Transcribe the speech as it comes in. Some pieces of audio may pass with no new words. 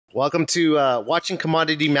Welcome to watching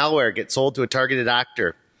commodity malware get sold to a targeted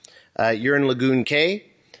actor. You're in Lagoon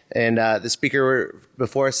K, and the speaker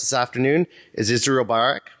before us this afternoon is Israel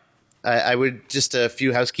Barak. I would just a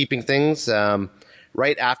few housekeeping things.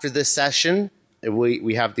 Right after this session,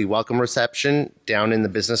 we have the welcome reception down in the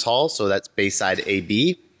business hall, so that's Bayside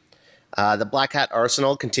AB. The Black Hat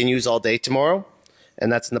Arsenal continues all day tomorrow,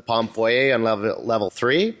 and that's in the Palm Foyer on level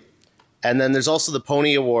 3. And then there's also the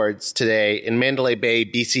Pony Awards today in Mandalay Bay,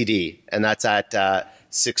 BCD, and that's at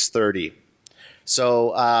 6:30.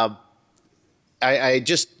 So I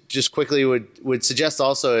just quickly would suggest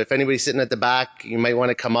also, if anybody's sitting at the back, you might want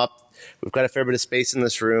to come up. We've got a fair bit of space in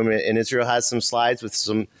this room, and Israel has some slides with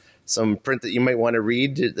some print that you might want to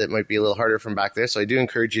read that might be a little harder from back there. So I do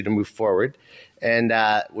encourage you to move forward. And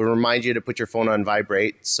we'll remind you to put your phone on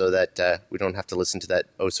vibrate so that we don't have to listen to that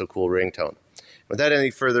oh-so-cool ringtone. Without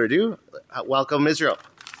any further ado, welcome Israel.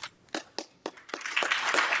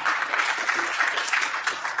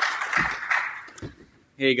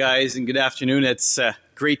 Hey guys, and good afternoon. It's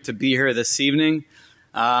great to be here this evening.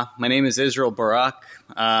 My name is Israel Barak.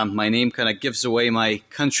 My name kind of gives away my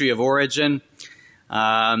country of origin.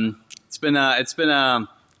 It's been a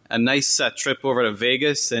nice trip over to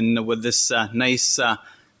Vegas, and with this nice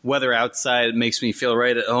weather outside, it makes me feel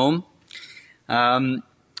right at home.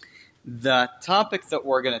 The topic that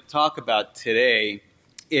we're going to talk about today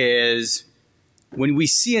is when we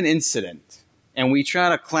see an incident and we try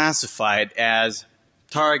to classify it as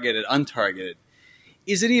targeted, untargeted,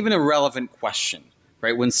 is it even a relevant question,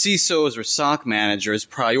 right? When CISOs or SOC managers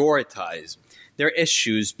prioritize their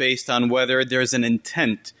issues based on whether there's an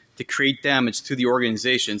intent to create damage to the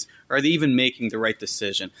organizations, are they even making the right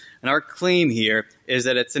decision? And our claim here is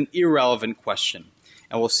that it's an irrelevant question,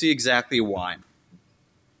 and we'll see exactly why.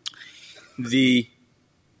 The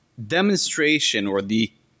demonstration or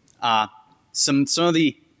the some of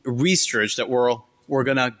the research that we're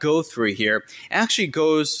going to go through here actually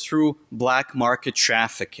goes through black market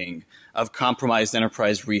trafficking of compromised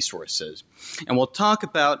enterprise resources. And we'll talk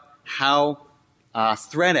about how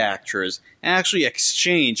threat actors actually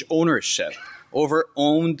exchange ownership over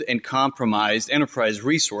owned and compromised enterprise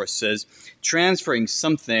resources, transferring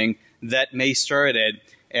something that may started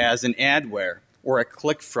as an adware or a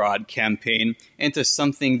click fraud campaign into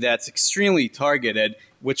something that's extremely targeted,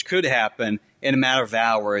 which could happen in a matter of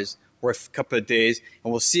hours or a couple of days.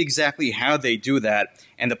 And we'll see exactly how they do that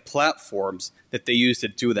and the platforms that they use to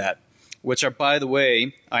do that, which are, by the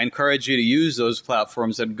way, I encourage you to use those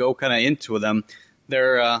platforms and go kind of into them.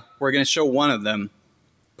 We're going to show one of them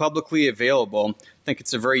publicly available. I think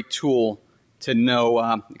it's a very tool to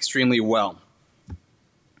know extremely well.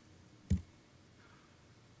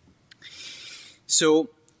 So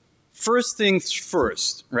first things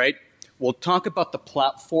first, right? We'll talk about the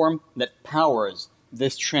platform that powers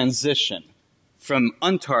this transition from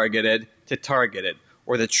untargeted to targeted,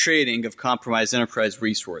 or the trading of compromised enterprise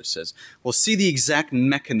resources. We'll see the exact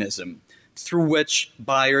mechanism through which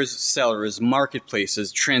buyers, sellers,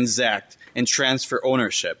 marketplaces transact and transfer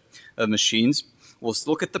ownership of machines. We'll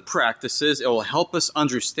look at the practices. It will help us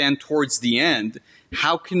understand towards the end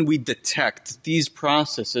how can we detect these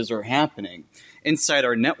processes are happening inside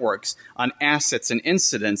our networks on assets and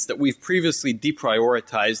incidents that we've previously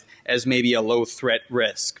deprioritized as maybe a low threat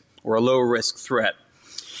risk or a low risk threat.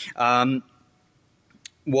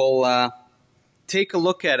 We'll take a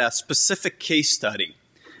look at a specific case study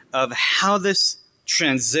of how this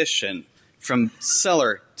transition from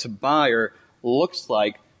seller to buyer looks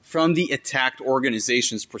like from the attacked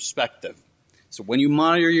organization's perspective. So when you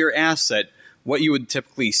monitor your asset, what you would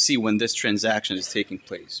typically see when this transaction is taking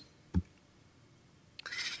place.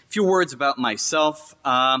 A few words about myself.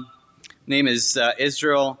 Name is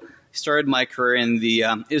Israel. I started my career in the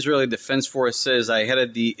Israeli Defense Forces. I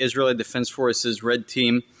headed the Israeli Defense Forces Red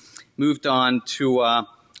Team. Moved on to a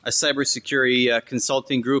cybersecurity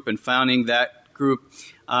consulting group and founding that group,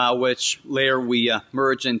 which later we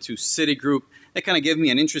merged into Citigroup. That kind of gave me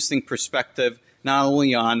an interesting perspective, not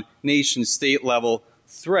only on nation-state level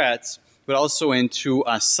threats, but also into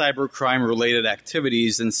cybercrime-related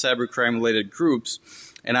activities and cybercrime-related groups.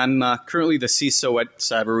 And I'm currently the CISO at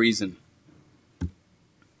CyberReason.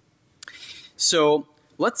 So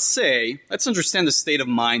let's understand the state of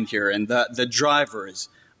mind here and the drivers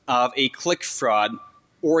of a click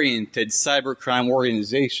fraud-oriented cybercrime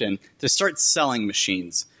organization to start selling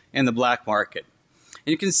machines in the black market.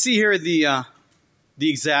 And you can see here the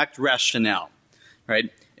exact rationale,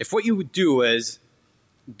 right? If what you would do is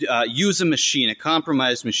use a machine, a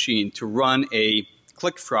compromised machine, to run a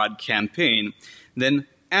click fraud campaign, then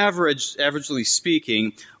averagely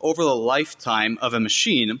speaking, over the lifetime of a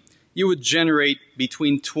machine, you would generate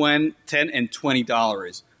between $10 and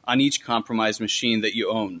 $20 on each compromised machine that you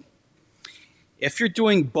own. If you're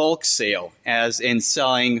doing bulk sale, as in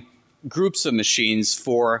selling groups of machines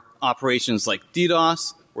for operations like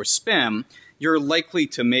DDoS or spam, you're likely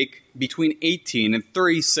to make between $18 and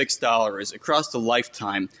 $36 across the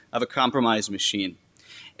lifetime of a compromised machine.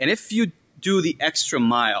 And if you do the extra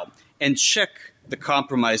mile and check the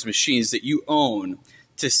compromised machines that you own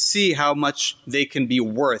to see how much they can be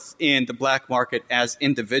worth in the black market as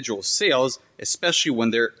individual sales, especially when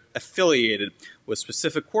they're affiliated with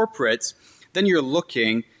specific corporates, then you're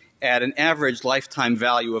looking at an average lifetime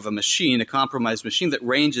value of a machine, a compromised machine, that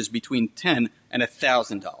ranges between $10 and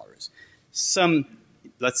 $1,000. Some,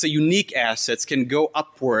 let's say, unique assets can go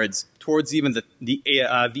upwards towards even the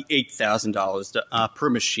 $8,000 per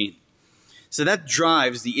machine. So that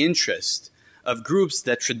drives the interest of groups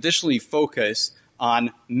that traditionally focus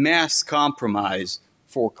on mass compromise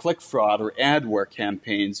for click fraud or adware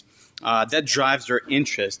campaigns. That drives their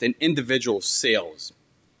interest in individual sales.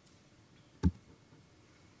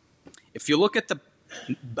 If you look at the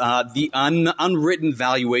unwritten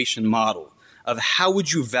valuation model of how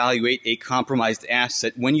would you evaluate a compromised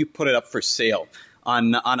asset when you put it up for sale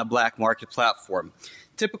on a black market platform,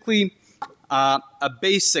 typically a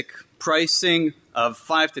basic pricing of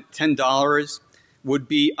 $5 to $10 would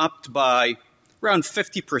be upped by around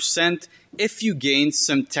 50% if you gain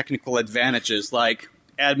some technical advantages like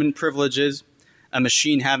admin privileges, a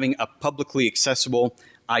machine having a publicly accessible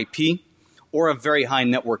IP, or a very high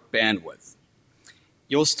network bandwidth.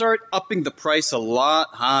 You'll start upping the price a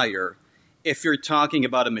lot higher if you're talking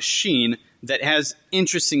about a machine that has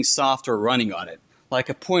interesting software running on it, like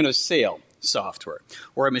a point of sale software,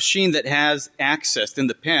 or a machine that has accessed in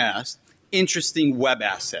the past interesting web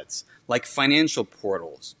assets, like financial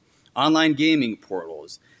portals, online gaming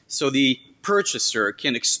portals, so the purchaser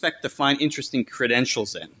can expect to find interesting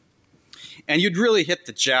credentials in. And you'd really hit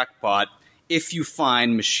the jackpot if you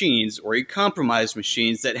find machines or you compromise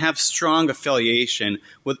machines that have strong affiliation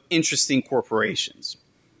with interesting corporations.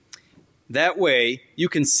 That way, you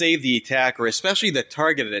can save the attacker, especially the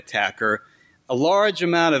targeted attacker, a large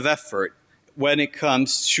amount of effort when it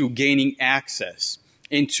comes to gaining access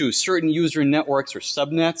into certain user networks or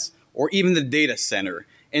subnets, or even the data center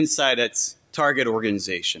inside its target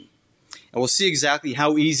organization. And we'll see exactly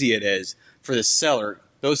how easy it is for the seller.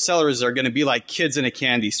 Those sellers are going to be like kids in a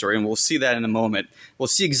candy store, and we'll see that in a moment. We'll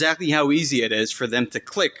see exactly how easy it is for them to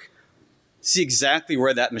click, see exactly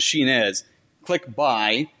where that machine is, click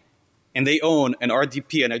buy, and they own an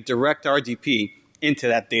RDP and a direct RDP into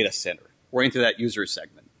that data center or into that user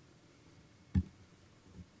segment.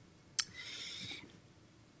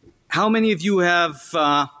 How many of you have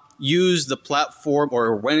used the platform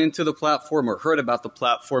or went into the platform or heard about the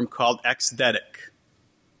platform called Xdetic?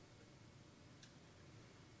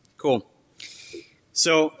 Cool.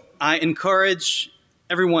 So I encourage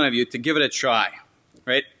every one of you to give it a try,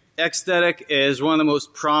 right? Xdetic is one of the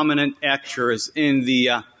most prominent actors in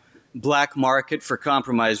the black market for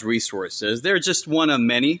compromised resources. They're just one of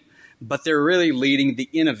many, but they're really leading the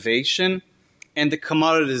innovation and the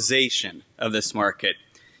commoditization of this market.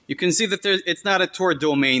 You can see that it's not a Tor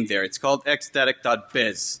domain there. It's called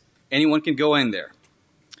xdetic.biz. Anyone can go in there.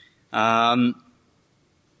 I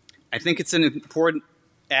think it's an important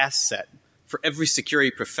asset for every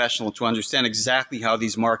security professional to understand exactly how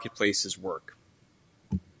these marketplaces work.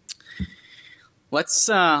 Let's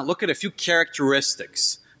look at a few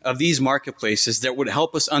characteristics of these marketplaces that would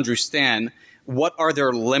help us understand what are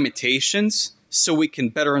their limitations so we can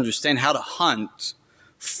better understand how to hunt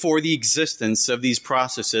for the existence of these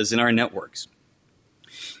processes in our networks.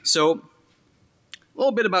 So, a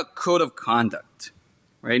little bit about code of conduct,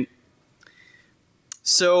 right?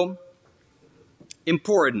 So,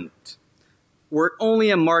 important. We're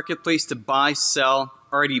only a marketplace to buy, sell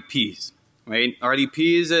RDPs, right?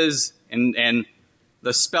 RDPs is, and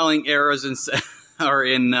the spelling errors are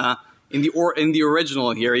in the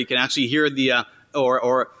original here. You can actually hear the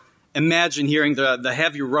or imagine hearing the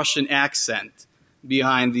heavy Russian accent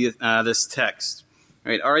behind this text.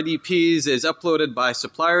 Right? RDPs is uploaded by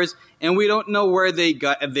suppliers, and we don't know where they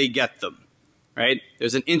get them. Right?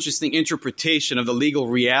 There's an interesting interpretation of the legal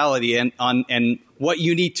reality and what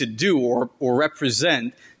you need to do or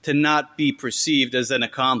represent to not be perceived as an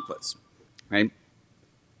accomplice. Right?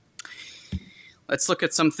 Let's look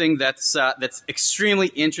at something that's extremely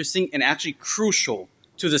interesting and actually crucial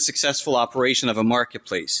to the successful operation of a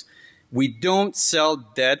marketplace. We don't sell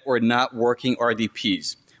dead or not working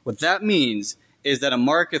RDPs. What that means is that a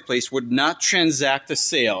marketplace would not transact a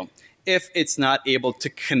sale if it's not able to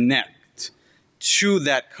connect to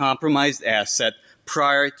that compromised asset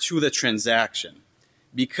prior to the transaction,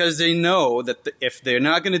 because they know that if they're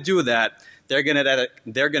not going to do that, they're going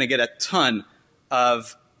to get a ton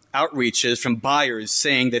of outreaches from buyers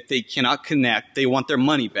saying that they cannot connect, they want their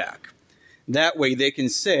money back. That way they can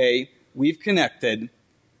say, we've connected.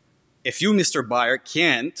 If you, Mr. Buyer,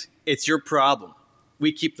 can't, it's your problem.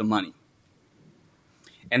 We keep the money.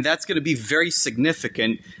 And that's going to be very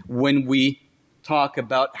significant when we talk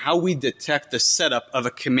about how we detect the setup of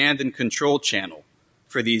a command and control channel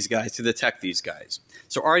for these guys, to detect these guys.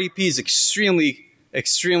 So RDP is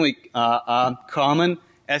extremely common.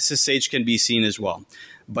 SSH can be seen as well.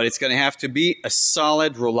 But it's going to have to be a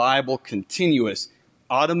solid, reliable, continuous,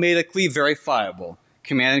 automatically verifiable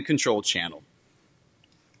command and control channel.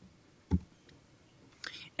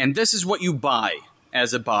 And this is what you buy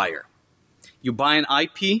as a buyer. You buy an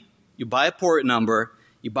IP, you buy a port number,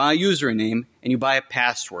 you buy a username, and you buy a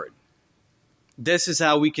password. This is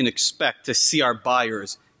how we can expect to see our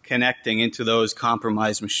buyers connecting into those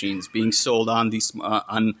compromised machines being sold on these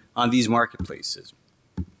marketplaces.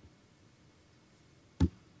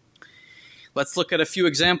 Let's look at a few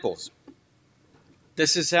examples.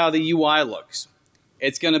 This is how the UI looks.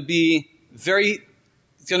 It's going to be it's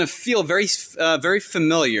going to feel very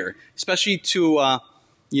familiar, especially to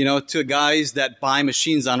to guys that buy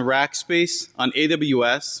machines on Rackspace, on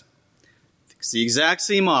AWS. It's the exact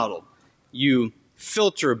same model. You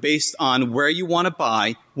filter based on where you want to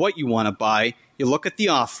buy, what you want to buy. You look at the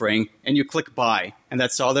offering and you click buy, and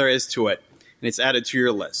that's all there is to it. And it's added to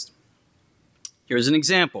your list. Here's an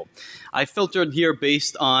example. I filtered here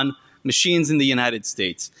based on machines in the United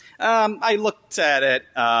States. I looked at it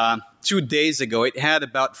 2 days ago. It had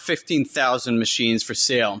about 15,000 machines for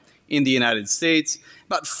sale in the United States,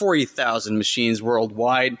 about 40,000 machines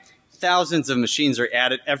worldwide. Thousands of machines are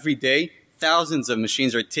added every day. Thousands of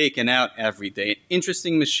machines are taken out every day. An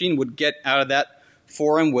interesting machine would get out of that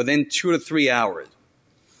forum within 2 to 3 hours.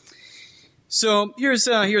 So here's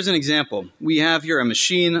an example. We have here a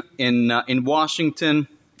machine in Washington,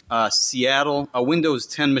 Seattle, a Windows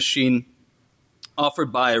 10 machine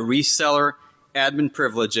offered by a reseller, admin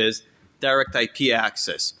privileges, direct IP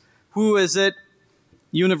access. Who is it?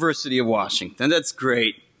 University of Washington. That's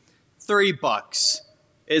great. $30.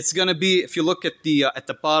 It's going to be, if you look at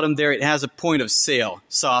the bottom there, it has a point of sale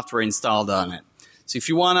software installed on it. So if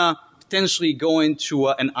you want to potentially go into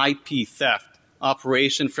an IP theft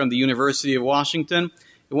operation from the University of Washington,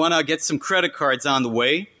 you want to get some credit cards on the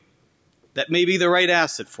way, that may be the right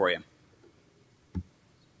asset for you.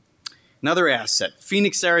 Another asset,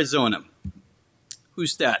 Phoenix, Arizona.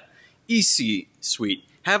 Who's that? EC Suite.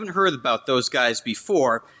 Haven't heard about those guys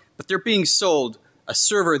before, but they're being sold. A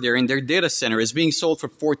server there in their data center is being sold for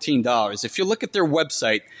 $14. If you look at their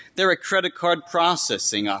website, they're a credit card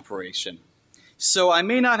processing operation. So I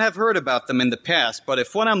may not have heard about them in the past, but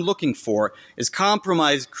if what I'm looking for is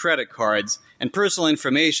compromised credit cards and personal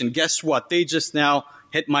information, guess what? They just now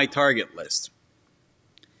hit my target list.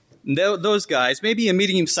 Those guys, maybe a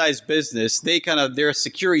medium-sized business, their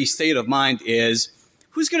security state of mind is,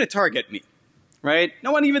 who's going to target me, right?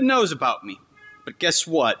 No one even knows about me. But guess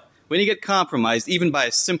what? When you get compromised, even by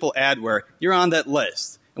a simple adware, you're on that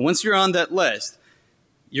list. And once you're on that list,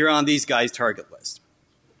 you're on these guys' target list.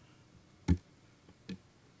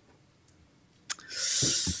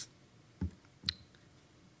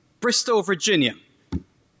 Bristow, Virginia.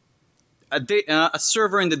 A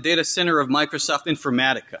server in the data center of Microsoft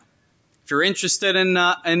Informatica. If you're interested in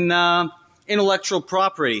intellectual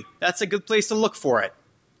property, that's a good place to look for it,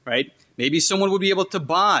 right? Maybe someone would be able to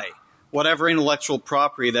buy whatever intellectual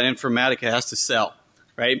property that Informatica has to sell,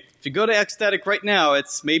 right? If you go to Ecstatic right now,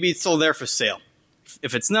 maybe it's still there for sale.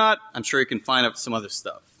 If it's not, I'm sure you can find out some other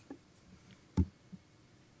stuff.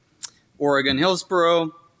 Oregon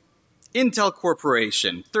Hillsboro, Intel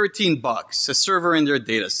Corporation, $13, a server in their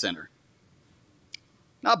data center.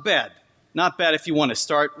 Not bad. Not bad if you want to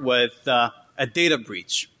start with a data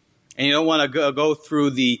breach and you don't want to go through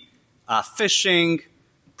the phishing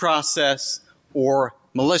process or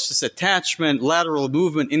malicious attachment, lateral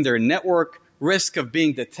movement in their network, risk of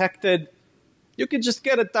being detected. You can just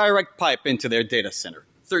get a direct pipe into their data center.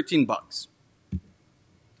 $13.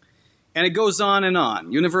 And it goes on and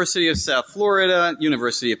on. University of South Florida,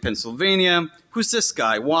 University of Pennsylvania. Who's this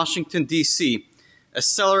guy? Washington, D.C. A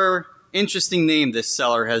seller, interesting name this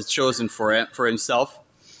seller has chosen for himself.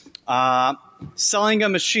 Selling a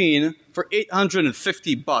machine for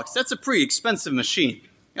 $850. That's a pretty expensive machine.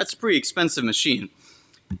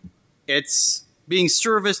 It's being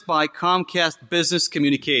serviced by Comcast Business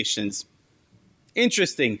Communications.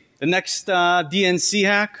 Interesting. The next DNC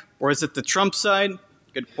hack? Or is it the Trump side?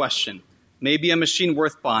 Good question. Maybe a machine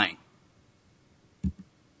worth buying.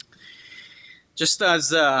 just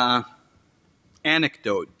as an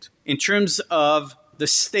anecdote, in terms of the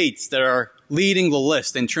states that are leading the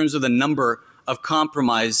list in terms of the number of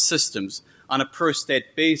compromised systems on a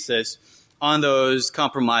per-state basis on those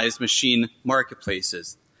compromised machine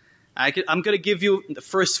marketplaces. I'm going to give you the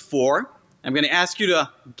first 4. I'm going to ask you to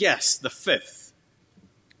guess the 5th.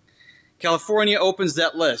 California opens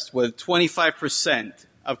that list with 25%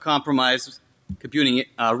 of compromised computing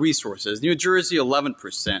resources. New Jersey,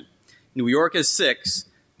 11%. New York is 6%.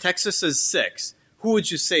 Texas is 6%. Who would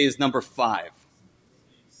you say is number 5?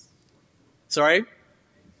 Sorry?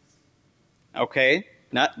 Okay.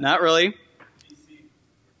 Not really.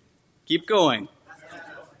 Keep going.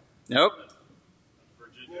 Nope.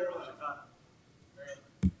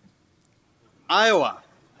 Iowa,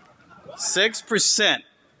 6%.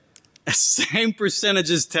 Same percentage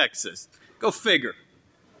as Texas. Go figure.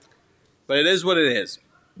 But it is what it is.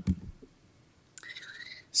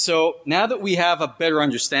 So now that we have a better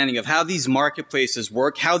understanding of how these marketplaces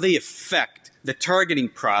work, how they affect the targeting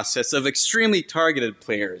process of extremely targeted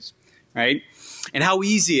players, right? And how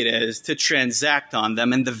easy it is to transact on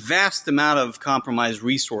them, and the vast amount of compromised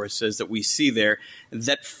resources that we see there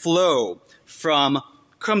that flow from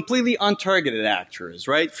completely untargeted actors,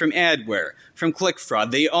 right? From adware, from click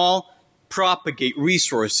fraud. They all propagate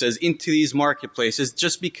resources into these marketplaces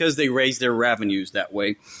just because they raise their revenues that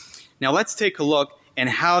way. Now let's take a look at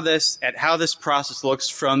how this process looks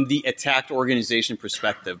from the attacked organization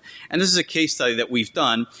perspective. And this is a case study that we've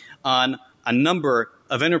done on a number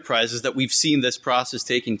of enterprises that we've seen this process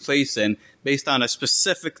taking place in based on a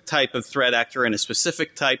specific type of threat actor and a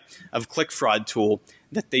specific type of click fraud tool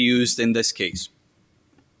that they used in this case.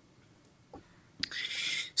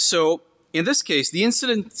 So in this case, the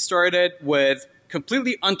incident started with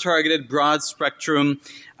completely untargeted, broad spectrum,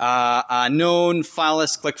 known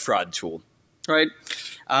fileless click fraud tool, right?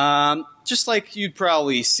 Just like you'd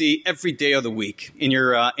probably see every day of the week in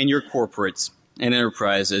your corporates and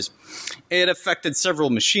enterprises. It affected several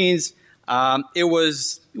machines.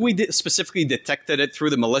 We specifically detected it through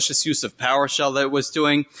the malicious use of PowerShell that it was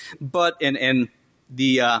doing, but in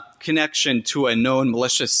the connection to a known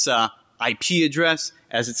malicious IP address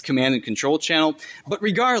as its command and control channel. But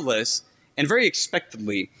regardless, and very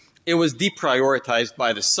expectedly, it was deprioritized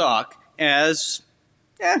by the SOC as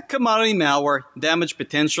commodity malware, damage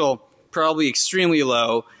potential probably extremely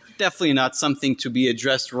low, definitely not something to be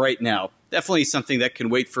addressed right now. Definitely something that can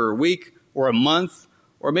wait for a week or a month,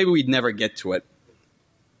 or maybe we'd never get to it.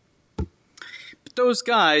 But those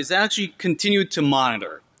guys actually continued to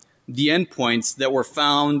monitor the endpoints that were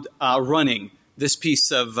found running this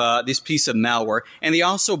piece of malware, and they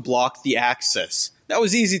also blocked the access. That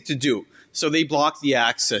was easy to do. So they blocked the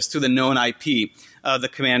access to the known IP of the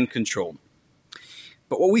command and control.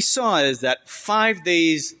 But what we saw is that 5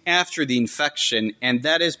 days after the infection, and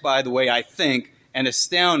that is, by the way, I think, an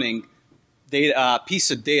astounding piece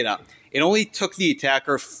of data, it only took the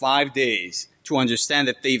attacker 5 days to understand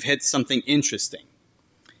that they've hit something interesting.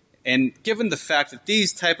 And given the fact that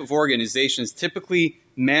these type of organizations typically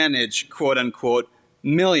manage, quote unquote,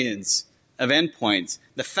 millions of endpoints,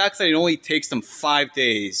 the fact that it only takes them 5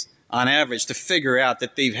 days on average to figure out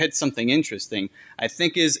that they've hit something interesting, I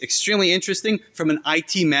think is extremely interesting from an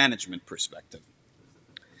IT management perspective.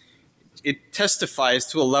 It testifies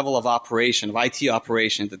to a level of operation, of IT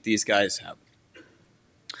operation that these guys have.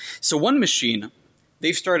 So one machine,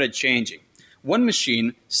 they've started changing. One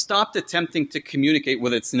machine stopped attempting to communicate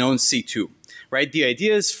with its known C2, right? The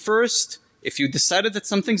idea is first, if you decided that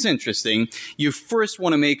something's interesting, you first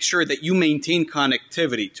want to make sure that you maintain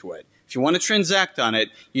connectivity to it. If you want to transact on it,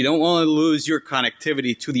 you don't want to lose your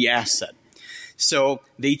connectivity to the asset. So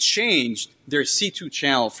they changed their C2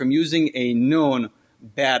 channel from using a known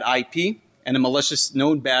bad IP and a malicious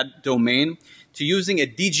known bad domain to using a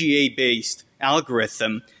DGA-based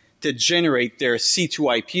algorithm to generate their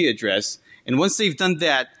C2 IP address. And once they've done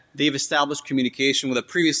that, they've established communication with a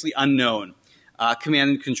previously unknown command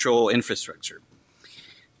and control infrastructure.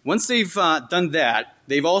 Once they've done that,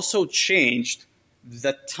 they've also changed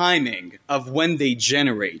the timing of when they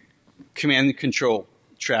generate command and control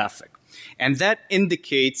traffic. And that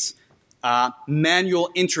indicates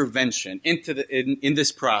manual intervention in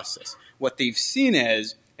this process. What they've seen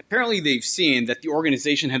is, apparently they've seen that the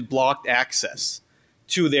organization had blocked access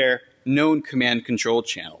to their known command control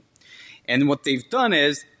channel. And what they've done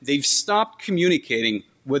is they've stopped communicating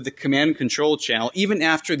with the command and control channel even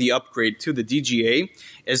after the upgrade to the DGA,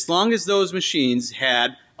 as long as those machines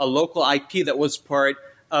had a local IP that was part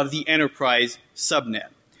of the enterprise subnet.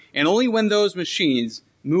 And only when those machines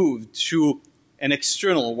moved to an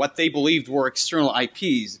external, what they believed were external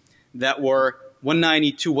IPs that were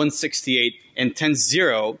 192.168 and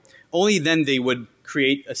 10.0, only then they would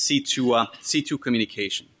create a C2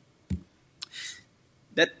 communication.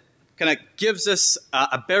 That kind of gives us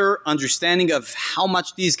a better understanding of how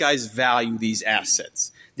much these guys value these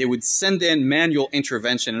assets. They would send in manual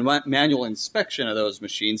intervention and manual inspection of those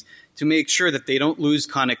machines to make sure that they don't lose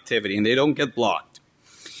connectivity and they don't get blocked.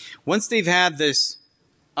 Once they've had this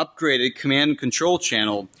upgraded command and control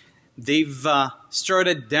channel, they've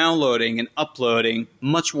started downloading and uploading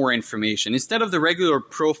much more information. Instead of the regular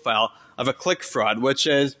profile of a click fraud, which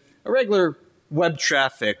is a regular web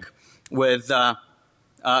traffic with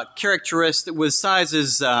characteristics, with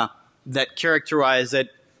sizes that characterize it,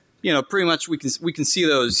 pretty much we can see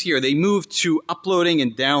those here. They move to uploading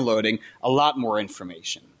and downloading a lot more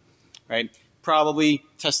information, right? Probably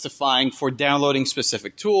testifying for downloading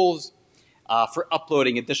specific tools, for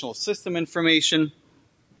uploading additional system information,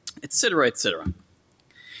 etc., etc.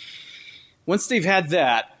 Once they've had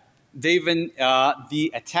that, they've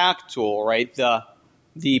the attack tool, right?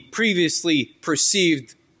 The previously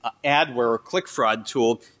perceived adware or click fraud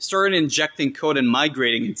tool started injecting code and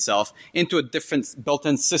migrating itself into a different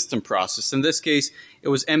built-in system process. In this case, it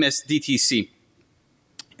was MSDTC.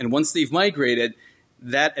 And once they've migrated,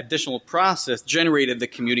 that additional process generated the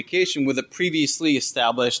communication with a previously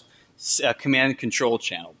established command and control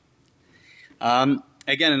channel.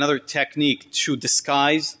 Again, another technique to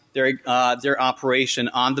disguise their operation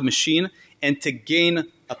on the machine and to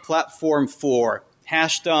gain a platform for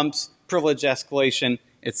hash dumps, privilege escalation,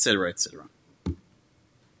 etc., etc.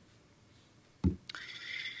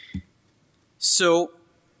 So,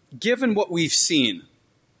 given what we've seen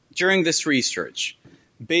during this research,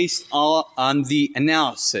 based on the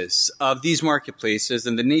analysis of these marketplaces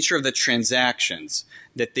and the nature of the transactions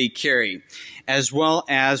that they carry, as well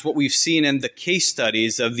as what we've seen in the case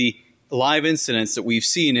studies of the live incidents that we've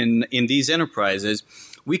seen in these enterprises,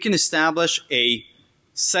 we can establish a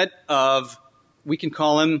set of, we can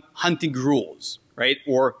call them hunting rules, right?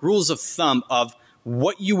 Or rules of thumb of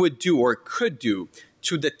what you would do or could do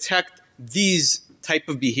to detect these type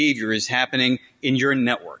of behaviors happening in your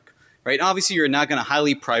network, right? Obviously, you're not going to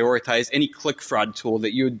highly prioritize any click fraud tool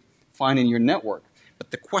that you would find in your network.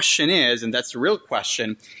 But the question is, and that's the real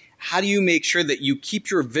question, how do you make sure that you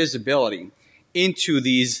keep your visibility into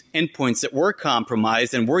these endpoints that were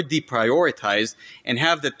compromised and were deprioritized and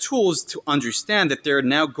have the tools to understand that they're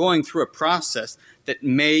now going through a process that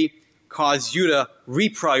may cause you to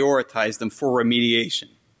reprioritize them for remediation?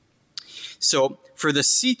 So for the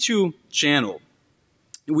C2 channel,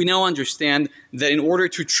 we now understand that in order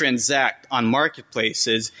to transact on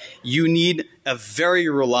marketplaces, you need a very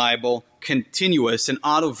reliable, continuous, and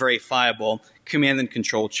auto-verifiable command and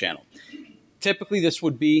control channel. Typically, this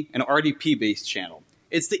would be an RDP-based channel.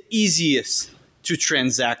 It's the easiest to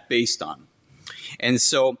transact based on. And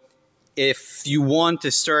so if you want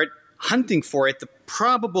to start hunting for it, the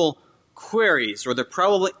probable queries or the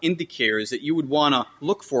probable indicators that you would want to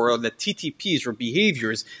look for, or the TTPs or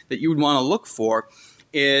behaviors that you would want to look for,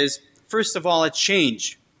 is first of all a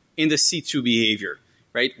change in the C2 behavior,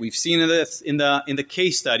 right? We've seen this in the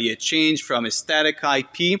case study, a change from a static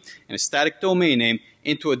IP and a static domain name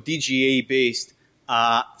into a DGA-based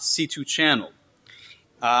C2 channel.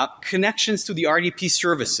 Connections to the RDP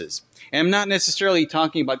services. And I'm not necessarily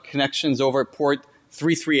talking about connections over port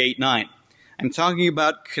 3389. I'm talking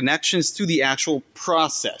about connections to the actual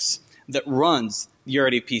process that runs the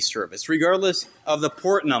RDP service, regardless of the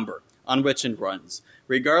port number on which it runs,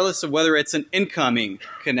 regardless of whether it's an incoming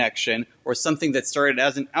connection or something that started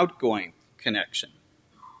as an outgoing connection.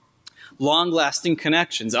 Long-lasting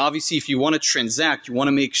connections. Obviously, if you want to transact, you want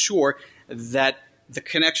to make sure that the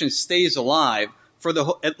connection stays alive for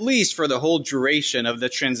at least for the whole duration of the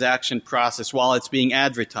transaction process while it's being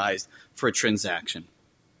advertised for a transaction.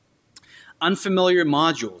 Unfamiliar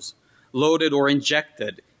modules loaded or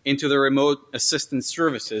injected into the remote assistance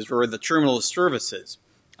services or the terminal services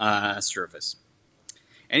service.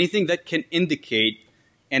 Anything that can indicate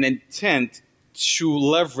an intent to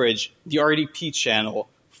leverage the RDP channel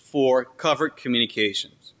for covert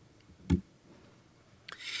communications.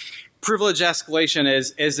 Privilege escalation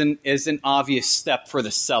is an obvious step for the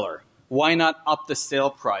seller. Why not up the sale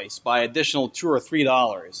price by additional $2 or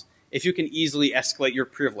 $3 if you can easily escalate your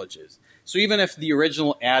privileges? So even if the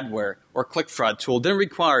original adware or click fraud tool didn't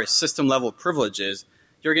require system level privileges,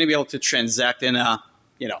 you're going to be able to transact in a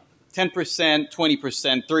 10%,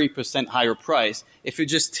 20%, 30% higher price if you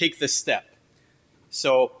just take this step.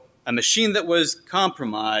 So a machine that was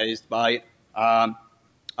compromised by a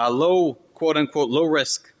low, quote-unquote,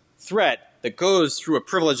 low-risk threat that goes through a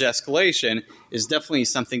privilege escalation is definitely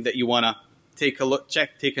something that you want to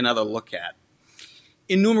take another look at.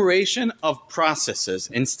 enumeration of processes,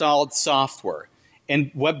 installed software,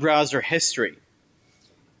 and web browser history.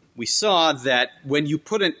 We saw that when you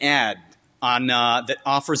put an ad on that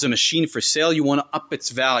offers a machine for sale, you want to up its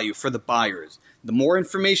value for the buyers. The more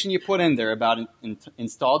information you put in there about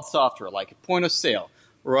installed software, like a point of sale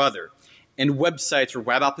or other, and websites or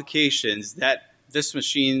web applications that this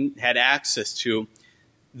machine had access to,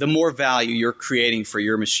 the more value you're creating for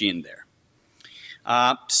your machine there.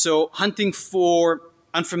 So hunting for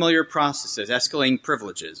unfamiliar processes, escalating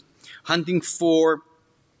privileges. Hunting for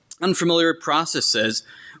unfamiliar processes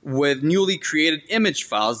with newly created image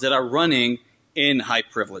files that are running in high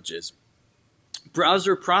privileges.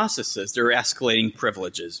 Browser processes that are escalating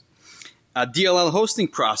privileges. DLL hosting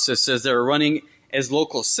processes that are running as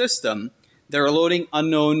local system that are loading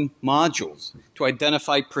unknown modules to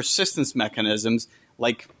identify persistence mechanisms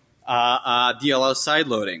like DLL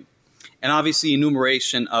sideloading. And obviously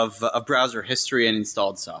enumeration of browser history and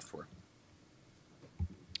installed software.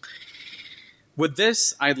 With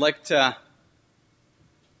this, I'd like to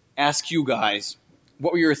ask you guys,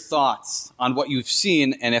 what were your thoughts on what you've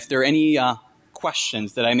seen, and if there are any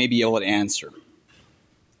questions that I may be able to answer?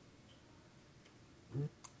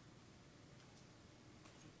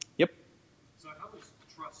 Yep. So how is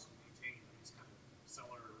trust maintained in these kind of seller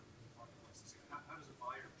marketplaces? How does a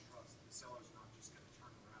buyer trust the seller's not just going to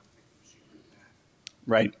turn around and take the machine back?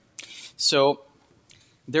 Right. So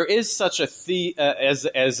there is such a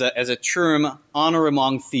as a term, honor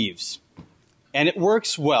among thieves, and it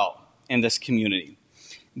works well in this community.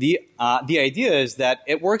 The idea is that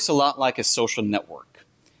it works a lot like a social network.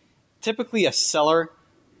 Typically, a seller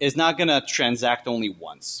is not going to transact only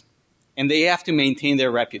once, and they have to maintain their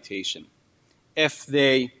reputation. If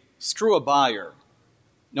they screw a buyer,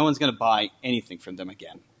 no one's going to buy anything from them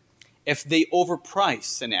again. If they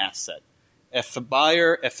overprice an asset, if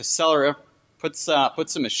a seller puts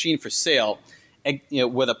a machine for sale,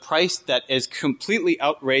 with a price that is completely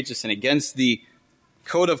outrageous and against the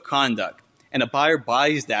code of conduct, and a buyer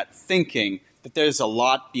buys that thinking that there's a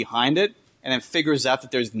lot behind it, and then figures out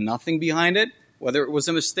that there's nothing behind it, whether it was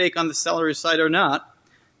a mistake on the seller's side or not,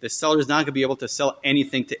 the seller is not going to be able to sell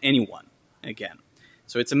anything to anyone again.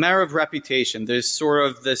 So it's a matter of reputation. There's sort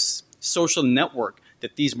of this social network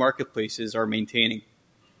that these marketplaces are maintaining.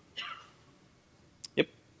 Yep.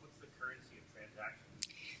 What's the currency of transactions?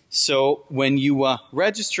 So when you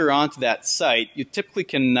register onto that site, you typically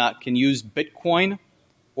can use Bitcoin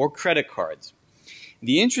or credit cards.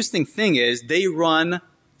 The interesting thing is they run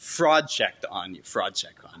fraud check on you,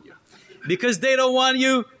 because they don't want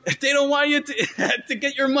you to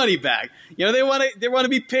get your money back. You know, they want to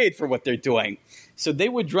be paid for what they're doing. So they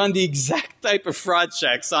would run the exact type of fraud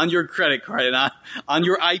checks on your credit card and on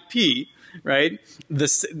your IP, right?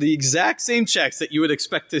 The exact same checks that you would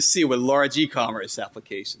expect to see with large e-commerce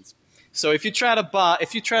applications. So if you try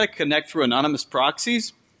to connect through anonymous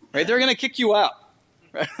proxies, right, they're going to kick you out.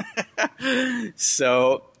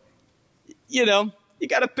 So, you know, you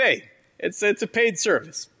got to pay. It's a paid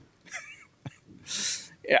service.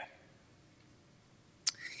 Yeah.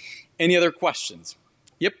 Any other questions?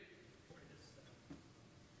 Yep.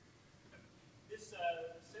 This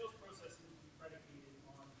sales process is predicated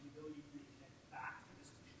on the ability to connect back to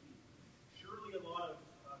this machine. Surely a lot of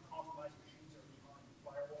compromised machines are behind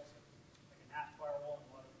firewalls, like an app firewall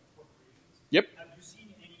and a lot of corporations. Yep. Have you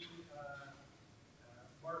seen any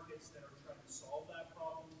markets that are trying to solve that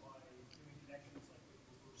problem by doing connections like with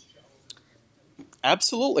reverse shells?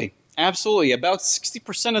 Absolutely. Absolutely. About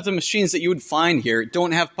 60% of the machines that you would find here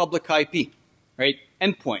don't have public IP, right?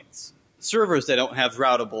 Endpoints, servers that don't have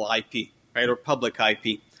routable IP, right, or public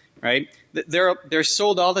IP, right? They're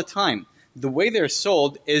sold all the time. The way they're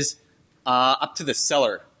sold is up to the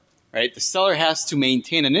seller, right? The seller has to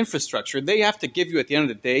maintain an infrastructure. They have to give you, at the end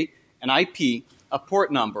of the day, an IP, a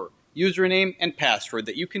port number, username, and password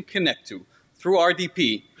that you can connect to through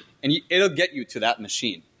RDP, and it'll get you to that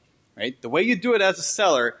machine. Right? The way you do it as a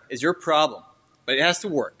seller is your problem, but it has to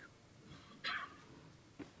work.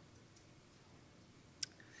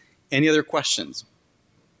 Any other questions?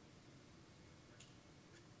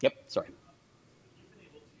 Yep, sorry. You've been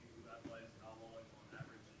able to analyze how long, on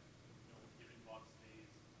average, a given box stays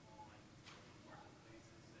on marketplaces,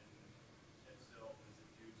 and if so, is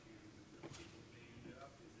it due to the people paying it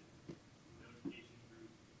up? Is it notification group,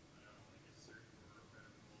 like a certain or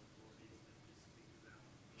credible authorities that just take it down?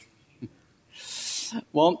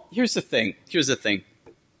 Well, here's the thing.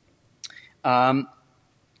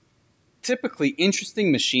 Typically,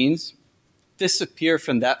 interesting machines disappear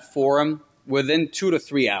from that forum within 2 to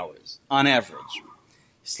 3 hours, on average.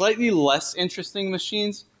 Slightly less interesting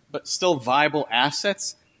machines, but still viable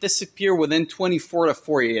assets, disappear within 24 to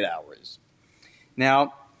 48 hours.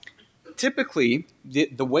 Now, typically,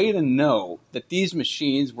 the way to know that these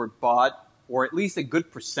machines were bought, or at least a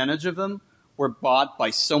good percentage of them, were bought by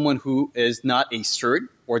someone who is not a CERT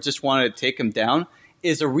or just wanted to take them down,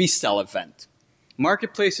 is a resell event.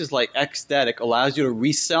 Marketplaces like Xstatic allows you to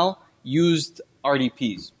resell used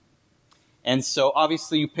RDPs. And so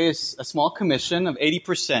obviously you pay a small commission of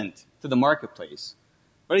 80% to the marketplace,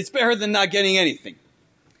 but it's better than not getting anything.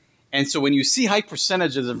 And so when you see high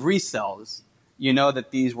percentages of resells, you know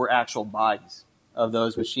that these were actual buys of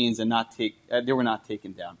those machines and they were not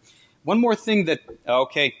taken down. One more thing that,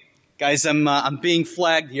 okay, guys, I'm being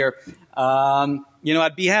flagged here.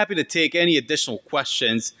 I'd be happy to take any additional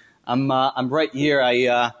questions. I'm right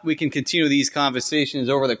here. We can continue these conversations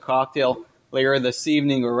over the cocktail later this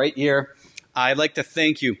evening or right here. I'd like to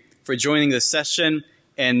thank you for joining this session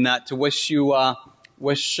and to wish you a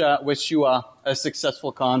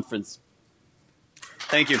successful conference.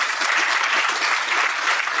 Thank you.